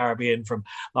Pirates of the Caribbean, from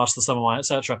Last of the Summer Wine,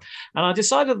 etc. And I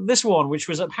decided that this one, which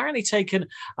was apparently taken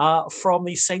from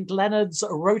the St. Leonard's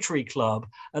Rotary Club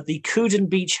at the Couden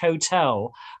Beach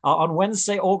Hotel on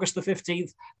Wednesday, August the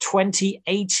 15th,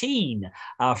 2018,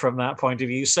 from that point of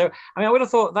view. So, I mean, I would have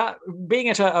thought that being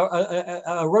at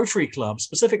a Rotary Club,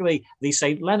 specifically the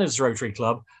St. Leonard's Rotary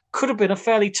Club, could have been a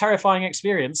fairly terrifying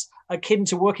experience, akin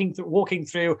to walking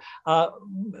through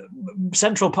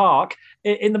Central Park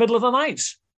in the middle of the night.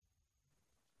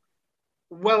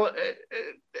 Well,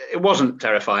 it wasn't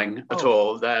terrifying at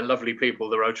all. They're lovely people,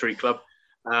 the Rotary Club,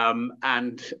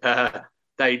 and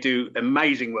they do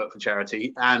amazing work for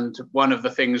charity. And one of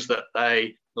the things that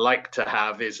they like to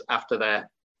have is after their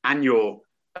annual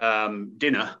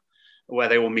dinner, where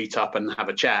they all meet up and have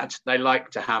a chat, they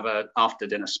like to have an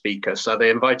after-dinner speaker. So they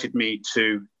invited me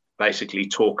to basically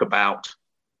talk about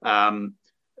my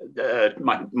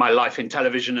life in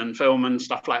television and film and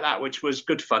stuff like that, which was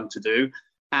good fun to do.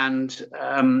 And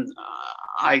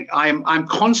I'm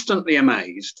constantly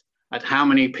amazed at how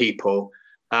many people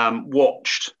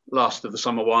watched Last of the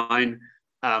Summer Wine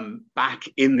back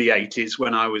in the 80s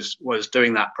when I was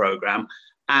doing that program.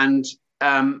 And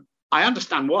I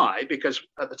understand why, because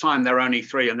at the time there were only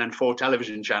 3 and then 4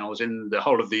 television channels in the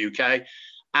whole of the UK.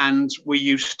 And we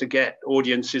used to get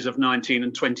audiences of 19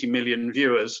 and 20 million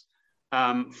viewers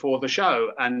for the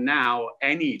show. And now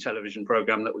any television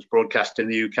program that was broadcast in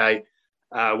the UK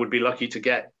would be lucky to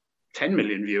get 10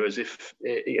 million viewers if,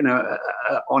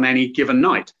 on any given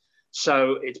night.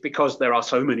 So it's because there are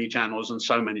so many channels and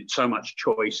so much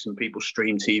choice, and people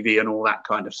stream TV and all that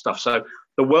kind of stuff. So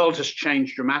the world has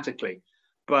changed dramatically.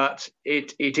 But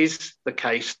it is the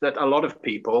case that a lot of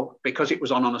people, because it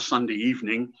was on a Sunday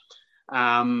evening,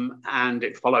 and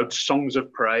it followed Songs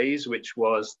of Praise, which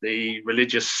was the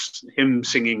religious hymn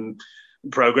singing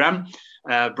program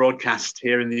broadcast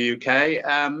here in the UK.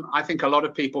 I think a lot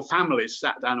of people, families,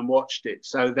 sat down and watched it.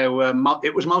 So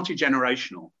it was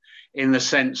multi-generational in the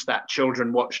sense that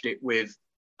children watched it with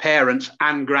parents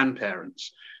and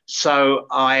grandparents. So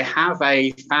I have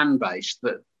a fan base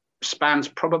that spans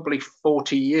probably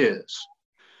 40 years,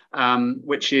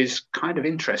 which is kind of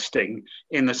interesting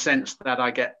in the sense that I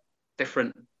get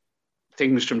different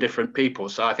things from different people.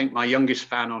 So I think my youngest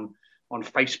fan on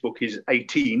Facebook is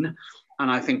 18,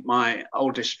 and I think my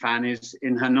oldest fan is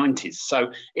in her 90s.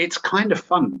 So it's kind of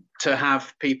fun to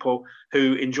have people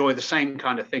who enjoy the same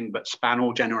kind of thing but span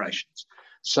all generations.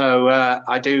 So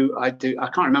I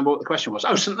can't remember what the question was.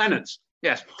 Oh, St. Leonard's.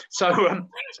 Yes. So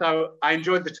I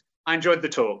enjoyed the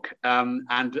talk,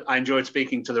 and I enjoyed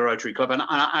speaking to the Rotary Club. And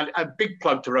a big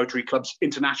plug to Rotary Clubs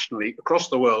internationally across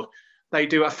the world. They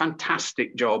do a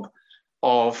fantastic job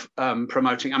of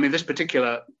promoting. I mean, this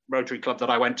particular Rotary Club that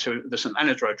I went to, the St.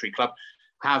 Leonard's Rotary Club,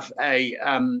 have a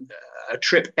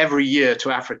trip every year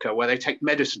to Africa where they take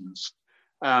medicines,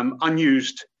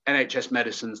 unused NHS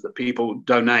medicines that people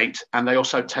donate. And they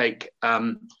also take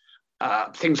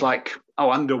things like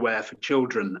underwear for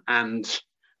children and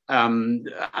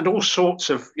all sorts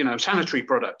of sanitary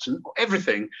products and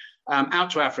everything out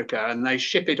to Africa, and they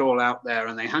ship it all out there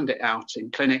and they hand it out in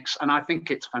clinics, and I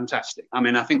think it's fantastic. I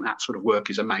mean, I think that sort of work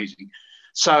is amazing.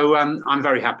 So I'm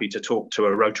very happy to talk to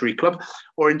a Rotary Club,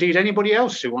 or indeed anybody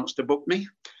else who wants to book me,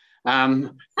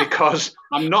 because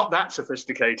I'm not that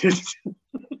sophisticated.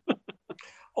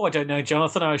 Oh, I don't know,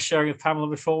 Jonathan. I was sharing with Pamela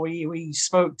before we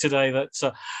spoke today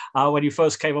that when you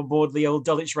first came on board the old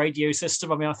Dulwich radio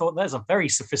system, I mean, I thought there's a very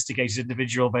sophisticated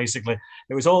individual. Basically,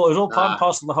 it was all part and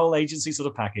parcel of the whole agency sort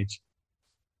of package.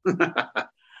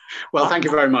 Well, thank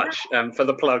you very much for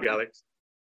the plug, Alex.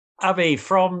 Abbie,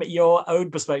 from your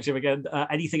own perspective, again,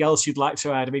 anything else you'd like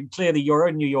to add? I mean, clearly your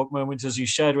own New York moment, as you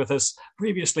shared with us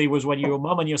previously, was when your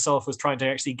mum and yourself was trying to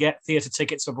actually get theatre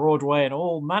tickets for Broadway and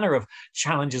all manner of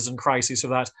challenges and crises for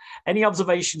that. Any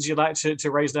observations you'd like to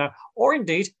raise now? Or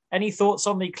indeed, any thoughts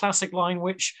on the classic line,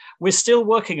 which we're still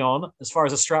working on, as far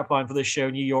as a strapline for this show,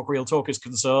 New York Real Talk is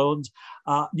concerned?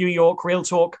 New York Real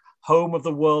Talk, home of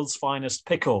the world's finest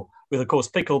pickle, with, of course,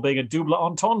 pickle being a double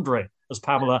entendre, as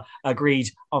Pamela agreed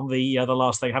on the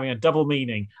last thing, having a double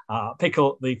meaning.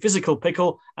 Pickle, the physical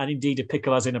pickle, and indeed a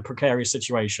pickle as in a precarious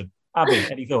situation. Abbie,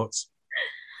 any thoughts?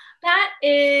 That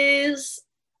is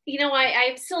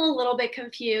I'm still a little bit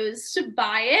confused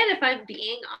by it, if I'm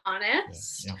being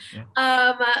honest.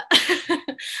 Yeah.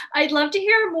 I'd love to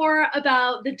hear more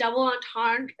about the double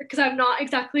entendre, because I'm not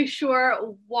exactly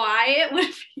sure why it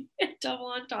would be a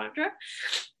double entendre.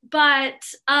 But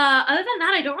other than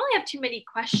that, I don't really have too many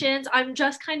questions. I'm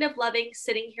just kind of loving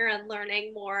sitting here and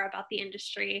learning more about the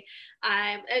industry.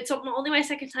 It's only my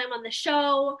second time on the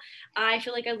show. I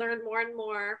feel like I learned more and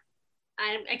more.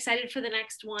 I'm excited for the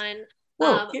next one.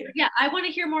 Well, I want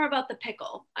to hear more about the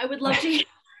pickle. I would love to hear.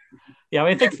 Yeah,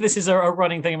 I think this is a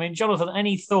running thing. I mean, Jonathan,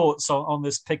 any thoughts on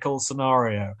this pickle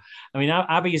scenario? I mean,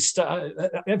 Abbie is,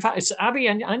 in fact, it's Abbie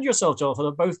and yourself, Jonathan,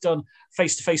 have both done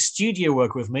face-to-face studio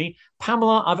work with me.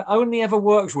 Pamela, I've only ever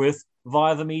worked with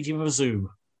via the medium of Zoom.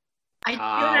 I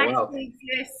don't actually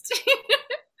exist.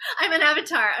 I'm an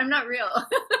avatar. I'm not real.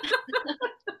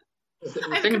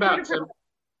 The thing about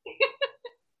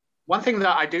one thing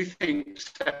that I do think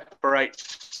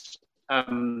separates, that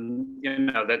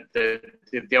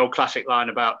the old classic line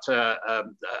about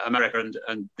America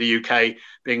and the UK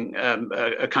being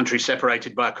a country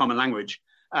separated by a common language.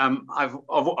 I've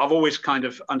always kind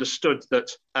of understood that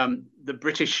the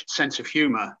British sense of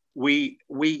humour, we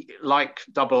like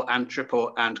double and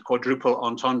triple and quadruple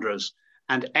entendres,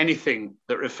 and anything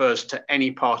that refers to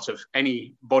any part of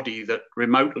any body that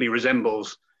remotely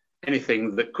resembles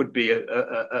anything that could be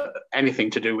anything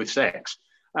to do with sex.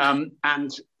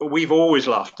 And we've always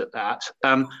laughed at that.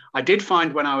 I did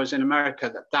find when I was in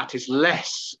America that is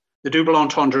less, the double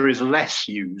entendre is less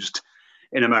used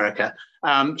in America.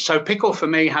 So pickle for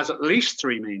me has at least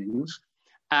three meanings.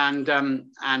 But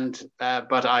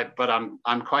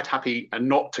I'm quite happy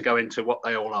not to go into what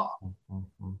they all are.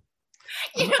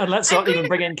 And let's not even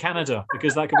bring in Canada,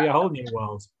 because that could be a whole new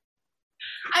world.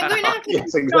 I'm going to have to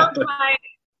Yes, exactly.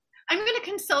 I'm going to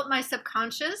consult my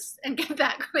subconscious and get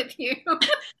back with you.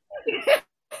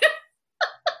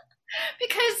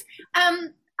 Because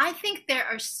I think there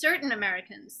are certain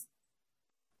Americans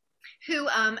who,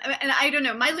 and I don't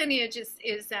know, my lineage is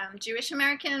Jewish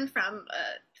American from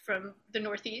the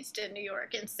Northeast in New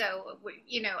York. And so,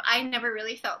 I never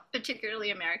really felt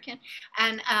particularly American.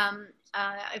 And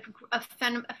a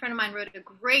friend of mine wrote a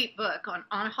great book on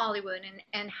Hollywood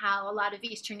and how a lot of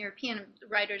Eastern European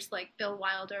writers like Bill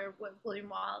Wilder, William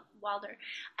Wilder,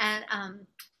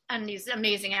 and these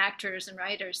amazing actors and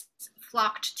writers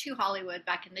flocked to Hollywood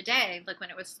back in the day, like when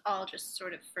it was all just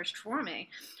sort of first forming,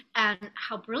 and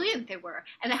how brilliant they were,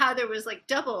 and how there was like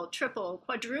double, triple,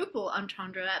 quadruple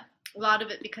entendre. A lot of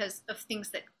it because of things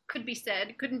that could be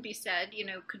said, couldn't be said,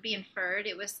 could be inferred.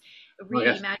 It was a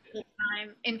really magical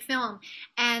time in film.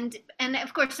 And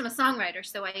of course, I'm a songwriter,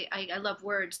 so I love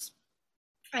words.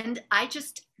 And I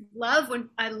just love the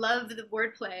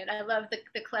wordplay, and I love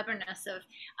the cleverness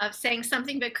of saying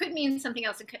something that could mean something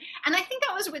else. And I think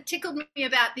that was what tickled me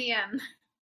about the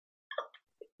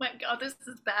my God, this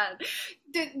is bad.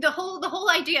 The whole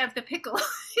idea of the pickle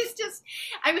is just.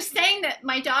 I was saying that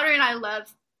my daughter and I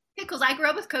love pickles. I grew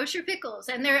up with kosher pickles,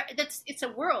 and it's a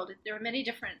world. There are many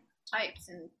different types,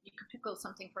 and you could pickle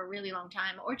something for a really long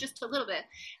time or just a little bit,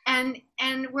 and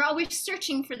we're always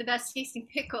searching for the best tasting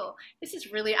pickle. This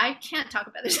is really, I can't talk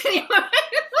about this anymore.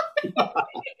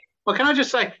 Well, can I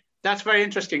just say that's very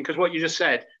interesting, because what you just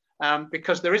said,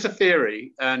 because there is a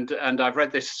theory, and I've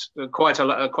read this quite a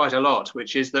lot,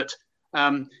 which is that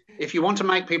if you want to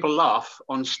make people laugh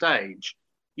on stage,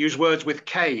 use words with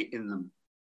K in them,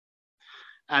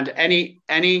 and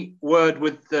any word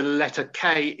with the letter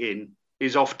K in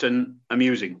is often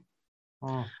amusing.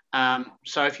 Oh.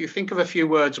 So if you think of a few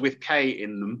words with K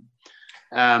in them,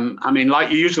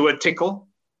 like you use the word tickle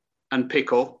and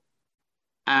pickle,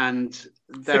 and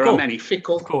there are many.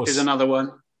 Fickle is another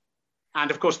one. And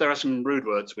of course, there are some rude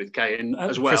words with K in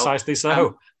as well. Precisely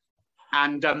so.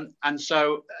 And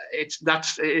so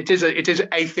it is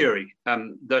a theory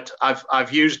that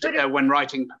I've used when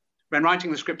writing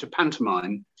the script of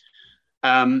pantomime.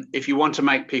 If you want to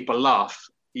make people laugh,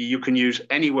 you can use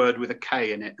any word with a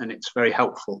K in it, and it's very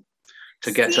helpful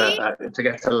to get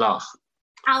a laugh.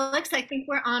 Alex, I think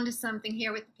we're onto something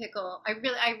here with the pickle. I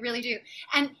really do.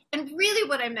 And really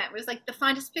what I meant was like the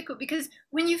finest pickle, because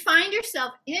when you find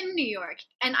yourself in New York,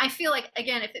 and I feel like,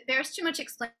 again, if there's too much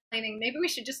explaining, maybe we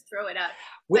should just throw it out.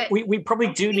 We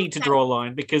probably do need to draw a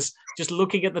line, because just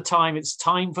looking at the time, it's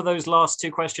time for those last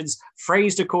two questions,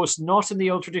 phrased, of course, not in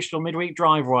the old traditional midweek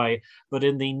driveway, but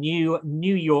in the new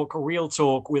New York real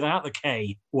talk without the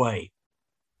K way.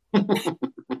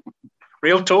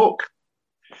 Real talk.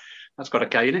 That's got a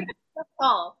K in it. That's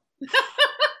all.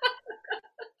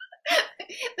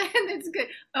 That's good.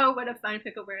 Oh, what a fine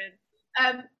pickle we're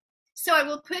in. So I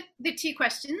will put the two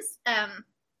questions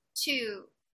to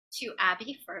to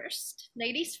Abbie first,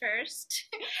 ladies first,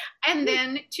 and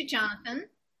then to Jonathan.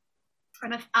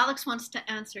 And if Alex wants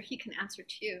to answer, he can answer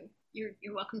too. You're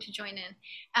welcome to join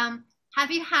in.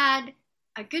 Have you had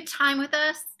a good time with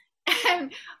us?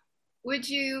 And would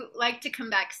you like to come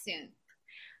back soon?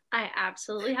 I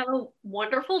absolutely have a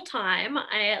wonderful time.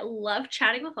 I love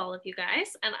chatting with all of you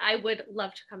guys, and I would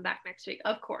love to come back next week,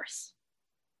 of course.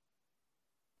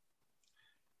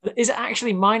 Is it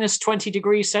actually minus 20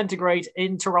 degrees centigrade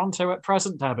in Toronto at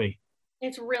present, Abbie?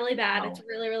 It's really bad. Wow. It's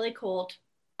really, really cold.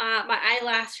 My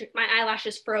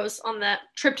eyelashes froze on the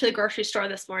trip to the grocery store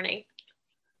this morning.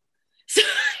 So,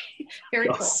 very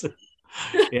Yes. cool.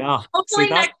 Yeah. Hopefully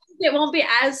next week it won't be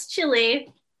as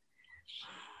chilly.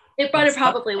 It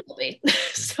probably will be.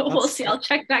 So we'll see. I'll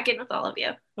check back in with all of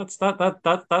you.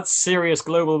 That's serious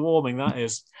global warming, that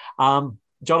is.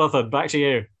 Jonathan, back to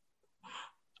you.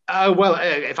 Well,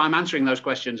 if I'm answering those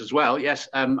questions as well, yes,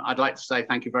 I'd like to say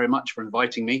thank you very much for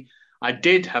inviting me. I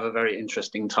did have a very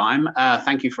interesting time.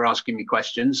 Thank you for asking me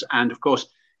questions. And of course,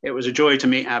 it was a joy to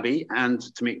meet Abbie and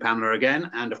to meet Pamela again.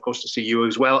 And of course, to see you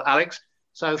as well, Alex.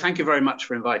 So thank you very much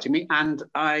for inviting me. And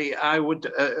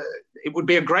it would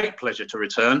be a great pleasure to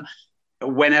return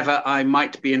whenever I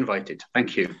might be invited.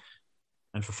 Thank you.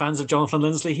 And for fans of Jonathan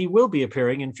Linsley, he will be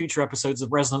appearing in future episodes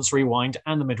of Resonance Rewind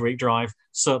and the Midweek Drive,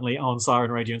 certainly on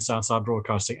Siren Radio and Southside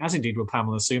Broadcasting, as indeed will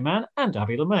Pamela Sue Mann and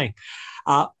Abbie LeMay.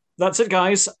 That's it,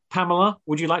 guys. Pamela,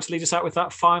 would you like to lead us out with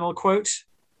that final quote?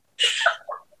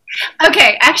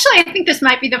 Okay, actually, I think this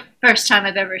might be the first time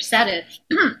I've ever said it.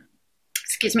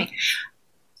 Excuse me.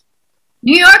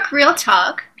 New York Real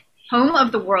Talk, home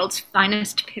of the world's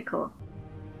finest pickle.